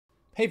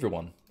Hey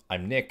everyone,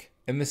 I'm Nick,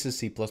 and this is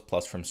C++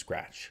 from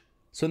scratch.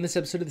 So in this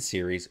episode of the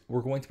series,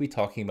 we're going to be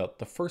talking about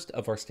the first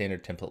of our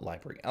standard template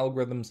library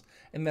algorithms,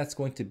 and that's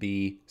going to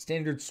be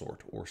standard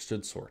sort or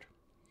std sort.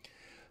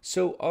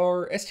 So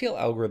our STL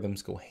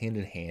algorithms go hand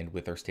in hand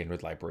with our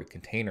standard library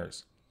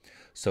containers.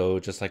 So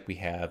just like we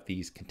have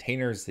these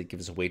containers that give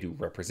us a way to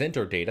represent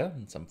our data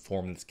in some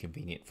form that's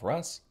convenient for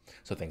us,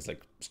 so things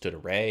like std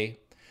array,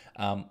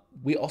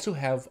 we also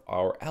have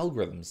our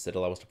algorithms that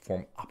allow us to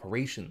perform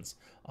operations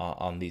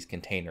on these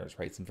containers,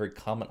 right? Some very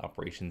common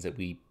operations that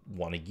we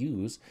want to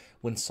use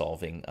when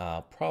solving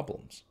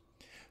problems.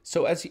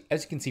 So as you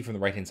can see from the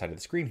right-hand side of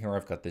the screen here,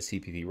 I've got the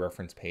CPP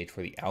reference page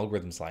for the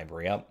algorithms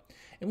library up,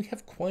 and we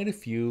have quite a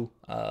few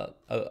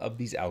of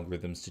these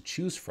algorithms to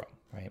choose from,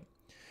 right?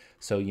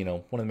 So,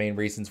 one of the main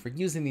reasons for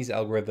using these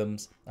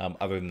algorithms,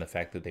 other than the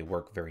fact that they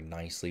work very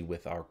nicely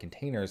with our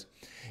containers,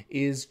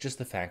 is just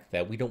the fact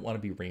that we don't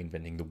want to be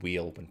reinventing the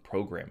wheel when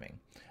programming.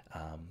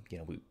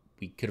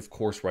 We could, of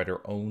course, write our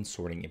own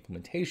sorting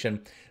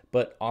implementation,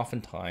 but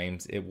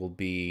oftentimes it will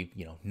be,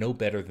 no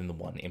better than the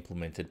one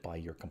implemented by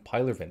your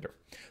compiler vendor,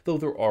 though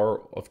there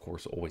are, of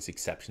course, always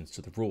exceptions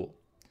to the rule.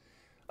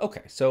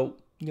 Okay, so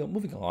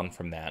moving on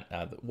from that,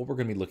 what we're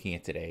going to be looking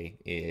at today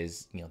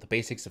is the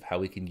basics of how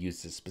we can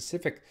use this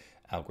specific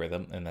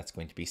algorithm, and that's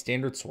going to be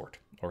standard sort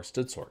or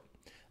std sort.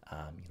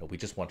 We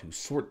just want to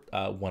sort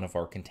one of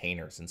our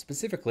containers, and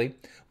specifically,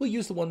 we'll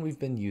use the one we've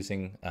been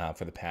using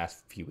for the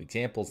past few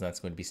examples, and that's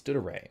going to be std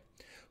array.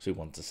 So we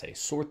want to say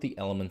sort the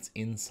elements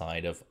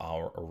inside of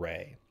our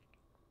array.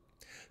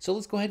 So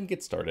let's go ahead and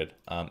get started,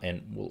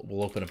 and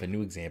we'll open up a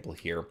new example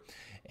here,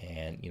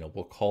 and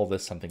we'll call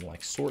this something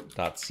like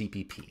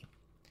sort.cpp.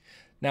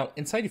 Now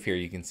inside of here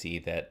you can see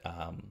that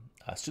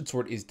std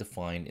sort is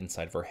defined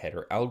inside of our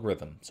header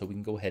algorithm, so we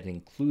can go ahead and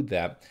include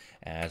that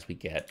as we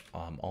get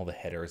all the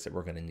headers that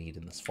we're going to need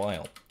in this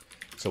file.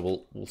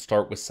 So we'll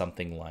start with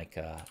something like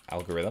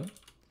algorithm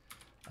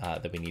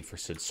that we need for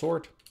std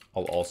sort.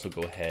 I'll also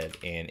go ahead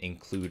and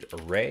include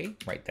array,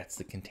 right? That's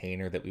the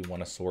container that we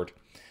want to sort.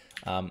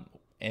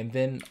 And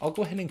then I'll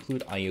go ahead and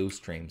include IO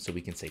stream so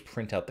we can say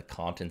print out the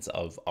contents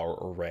of our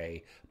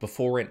array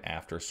before and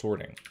after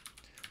sorting.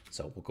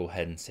 So we'll go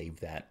ahead and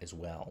save that as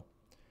well.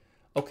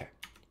 Okay,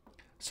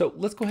 so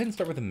let's go ahead and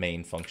start with the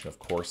main function, of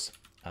course,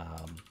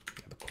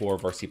 the core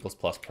of our C++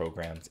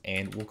 programs,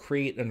 and we'll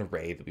create an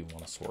array that we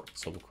want to sort.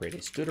 So we'll create a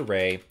std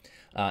array,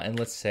 and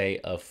let's say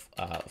of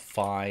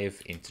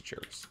 5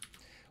 integers.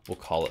 We'll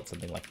call it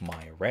something like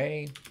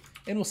myArray,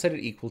 and we'll set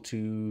it equal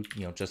to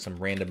just some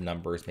random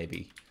numbers,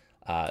 maybe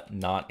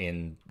not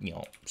in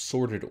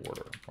sorted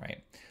order,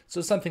 right?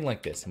 So something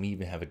like this, and we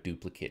even have a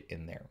duplicate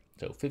in there.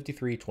 So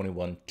 53,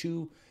 21,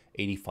 2,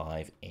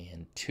 85,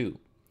 and 2.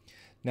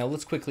 Now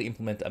let's quickly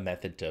implement a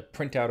method to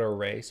print out our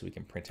array so we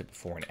can print it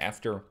before and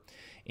after.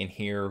 In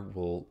here,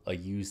 we'll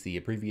use the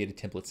abbreviated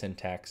template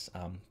syntax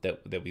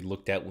that we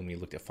looked at when we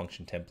looked at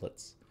function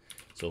templates.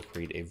 So we'll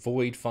create a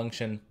void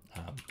function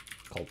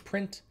called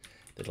print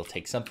that'll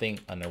take something,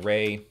 an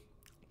array.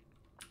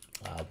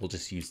 We'll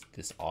just use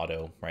this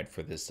auto, right,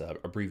 for this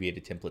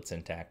abbreviated template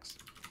syntax.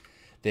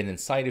 Then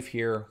inside of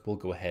here, we'll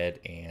go ahead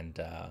and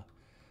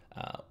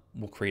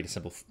we'll create a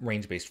simple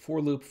range-based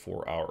for loop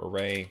for our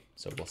array.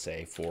 So we'll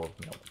say for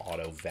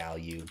auto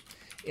value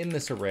in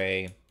this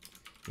array,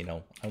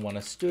 I want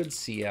to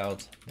std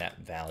cout that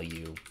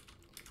value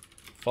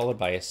followed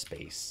by a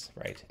space,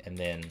 right? And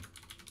then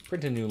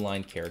print a new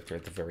line character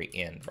at the very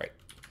end, right?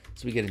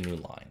 So we get a new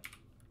line.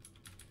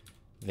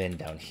 Then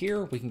down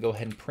here, we can go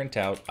ahead and print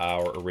out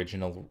our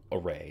original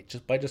array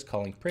just by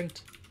calling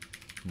print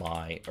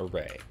my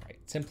array, right?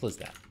 Simple as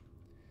that.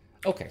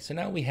 Okay, so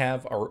now we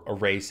have our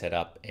array set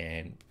up,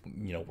 and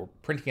we're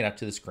printing it out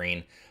to the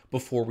screen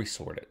before we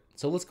sort it.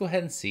 So let's go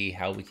ahead and see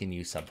how we can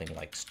use something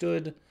like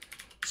std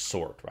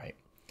sort, right?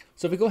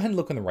 So if we go ahead and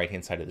look on the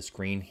right-hand side of the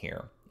screen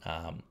here,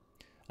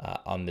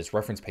 on this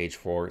reference page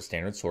for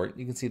standard sort,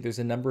 you can see there's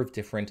a number of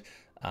different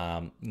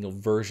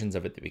versions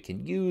of it that we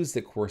can use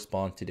that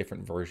correspond to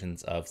different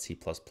versions of C++.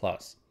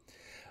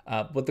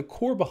 But the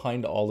core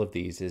behind all of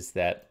these is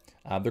that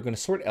they're going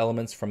to sort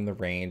elements from the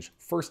range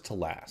first to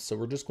last. So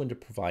we're just going to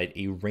provide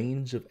a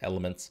range of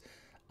elements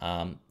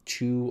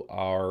to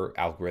our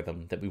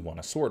algorithm that we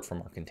want to sort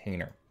from our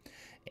container.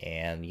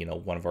 And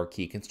one of our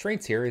key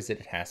constraints here is that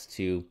it has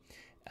to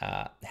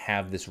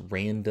have this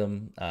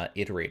random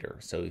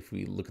iterator. So if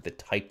we look at the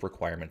type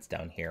requirements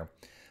down here,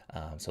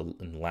 so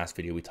in the last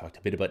video we talked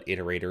a bit about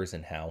iterators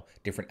and how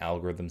different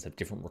algorithms have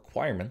different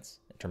requirements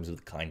in terms of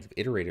the kinds of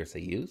iterators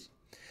they use.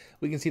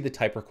 We can see the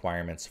type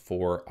requirements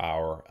for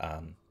our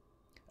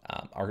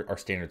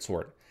standard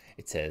sort.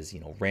 It says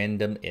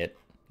random it,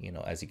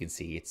 as you can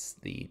see, it's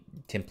the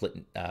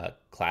template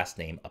class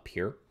name up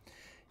here.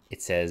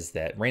 It says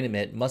that random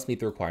it must meet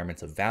the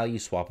requirements of value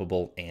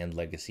swappable and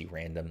legacy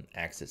random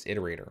access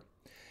iterator.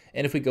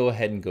 And if we go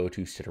ahead and go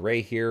to std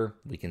array here,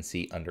 we can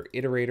see under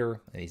iterator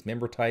and these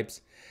member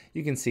types,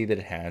 you can see that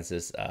it has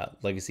this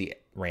legacy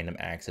random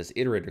access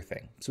iterator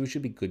thing. So we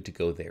should be good to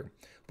go there.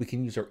 We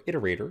can use our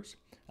iterators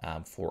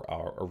for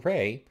our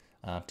array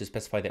to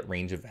specify that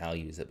range of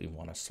values that we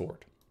want to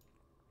sort.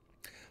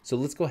 So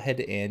let's go ahead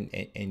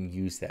and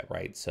use that,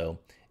 right? So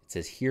it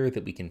says here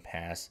that we can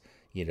pass,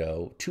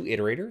 two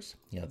iterators,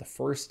 the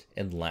first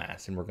and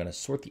last, and we're going to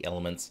sort the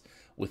elements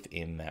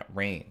within that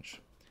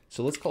range.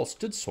 So let's call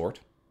std sort,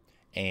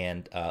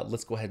 and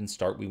let's go ahead and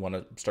start. We want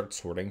to start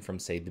sorting from,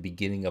 say, the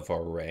beginning of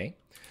our array.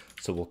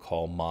 So we'll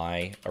call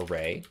my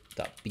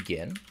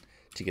array.begin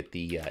to get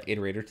the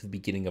iterator to the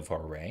beginning of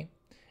our array.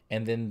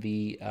 And then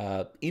the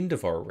end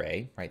of our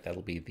array, right,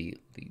 that'll be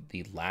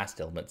the last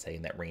element, say,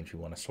 in that range we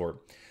want to sort.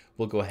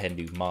 We'll go ahead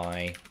and do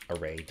my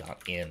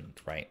array.end,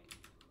 right?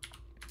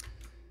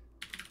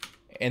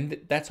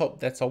 And that's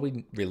all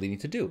we really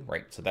need to do,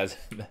 right? So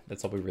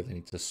that's all we really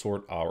need to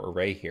sort our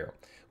array here.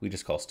 We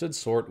just call std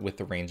sort with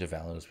the range of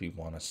values we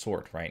want to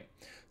sort, right?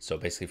 So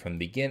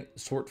basically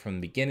sort from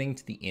the beginning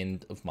to the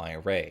end of my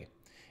array.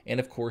 And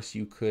of course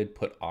you could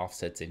put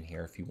offsets in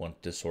here if you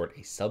want to sort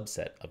a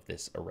subset of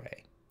this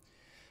array.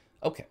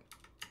 Okay,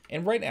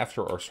 and right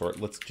after our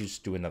sort, let's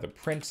just do another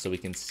print so we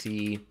can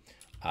see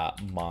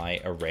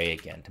my array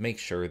again to make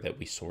sure that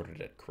we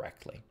sorted it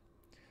correctly.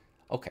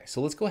 Okay,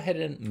 so let's go ahead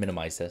and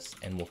minimize this,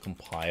 and we'll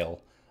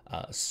compile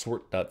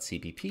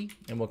sort.cpp,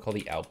 and we'll call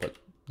the output,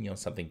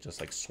 something just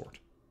like sort.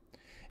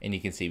 And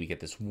you can see we get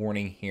this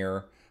warning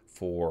here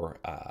for,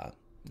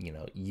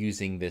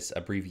 using this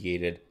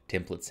abbreviated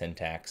template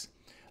syntax.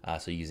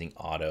 So using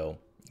auto,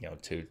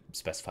 to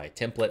specify a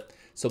template.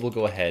 So we'll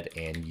go ahead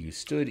and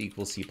use std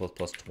equals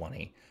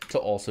C++20 to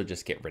also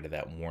just get rid of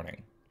that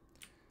warning.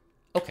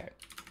 Okay,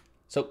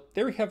 so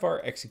there we have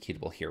our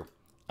executable here.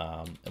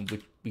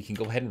 And we can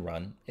go ahead and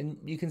run, and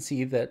you can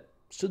see that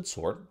std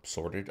sort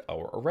sorted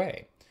our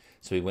array.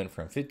 So we went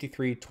from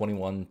 53,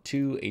 21,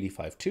 2,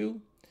 85,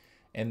 2,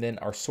 and then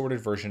our sorted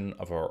version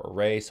of our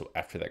array. So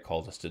after that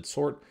call to std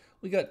sort,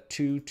 we got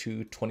 2,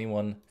 2,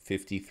 21,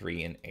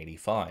 53, and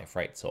 85,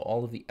 right? So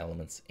all of the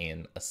elements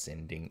in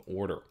ascending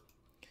order.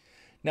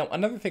 Now,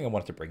 another thing I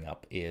wanted to bring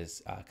up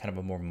is kind of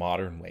a more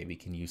modern way we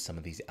can use some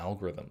of these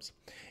algorithms.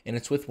 And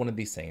it's with one of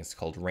these things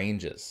called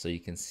ranges. So you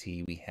can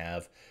see we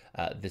have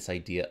this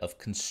idea of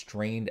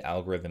constrained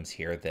algorithms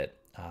here that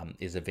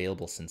is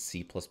available since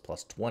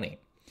C++20.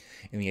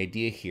 And the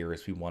idea here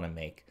is we want to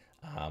make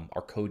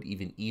our code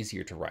even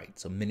easier to write.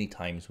 So many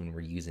times when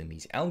we're using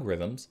these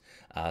algorithms,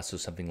 so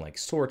something like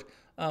sort,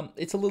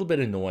 it's a little bit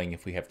annoying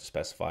if we have to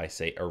specify,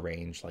 say, a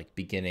range like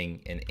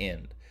beginning and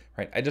end,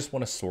 right? I just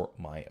want to sort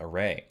my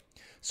array.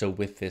 So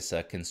with this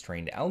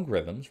constrained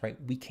algorithms, right,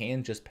 we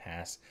can just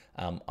pass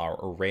our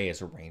array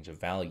as a range of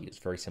values,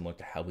 very similar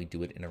to how we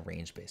do it in a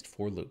range-based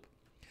for loop.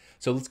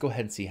 So let's go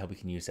ahead and see how we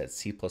can use that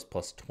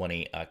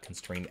C++20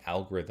 constrained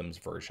algorithms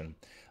version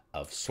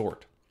of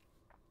sort.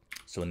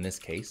 So in this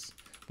case,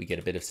 we get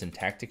a bit of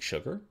syntactic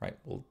sugar, right?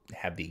 We'll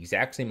have the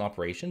exact same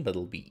operation, but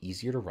it'll be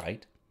easier to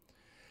write.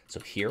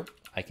 So here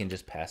I can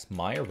just pass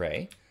my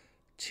array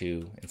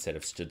to, instead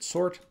of std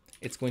sort,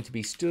 it's going to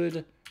be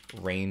std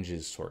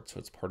ranges sort. So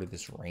it's part of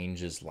this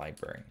ranges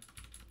library.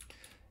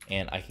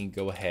 And I can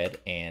go ahead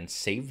and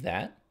save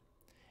that.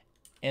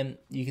 And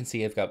you can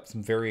see I've got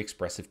some very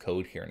expressive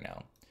code here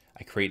now.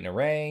 I create an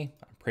array,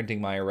 I'm printing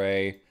my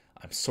array,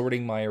 I'm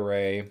sorting my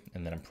array,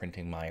 and then I'm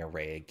printing my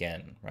array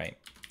again, right?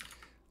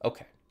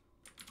 Okay.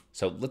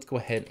 So let's go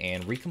ahead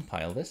and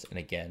recompile this. And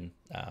again,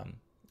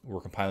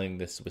 we're compiling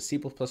this with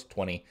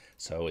C++20.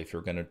 So if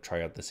you're going to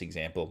try out this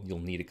example, you'll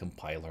need a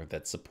compiler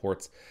that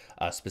supports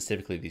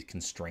specifically these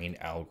constrained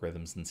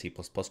algorithms in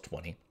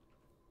C++20.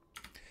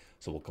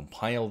 So we'll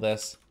compile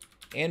this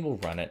and we'll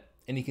run it.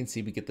 And you can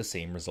see we get the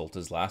same result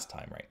as last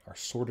time, right? Our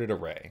sorted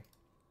array.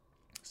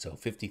 So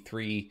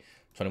 53,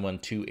 21,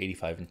 2,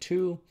 85, and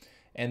 2.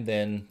 And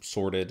then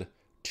sorted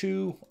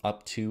 2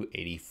 up to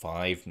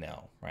 85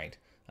 now, right?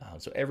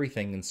 So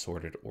everything in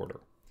sorted order.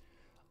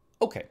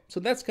 Okay, so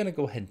that's going to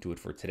go ahead and do it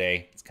for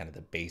today. It's kind of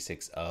the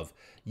basics of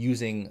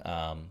using,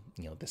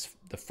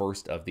 the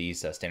first of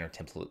these standard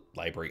template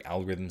library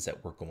algorithms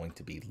that we're going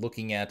to be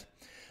looking at.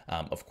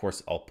 Of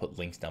course, I'll put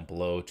links down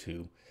below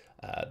to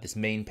this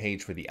main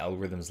page for the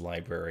algorithms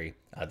library,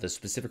 the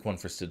specific one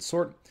for std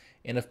sort,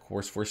 and of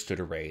course for std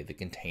array, the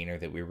container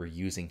that we were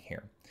using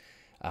here.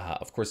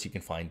 Of course, you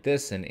can find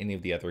this and any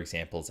of the other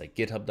examples at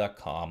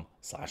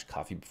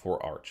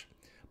github.com/coffeebeforearch.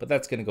 But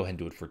that's going to go ahead and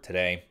do it for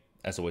today.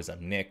 As always,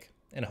 I'm Nick,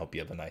 and I hope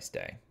you have a nice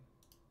day.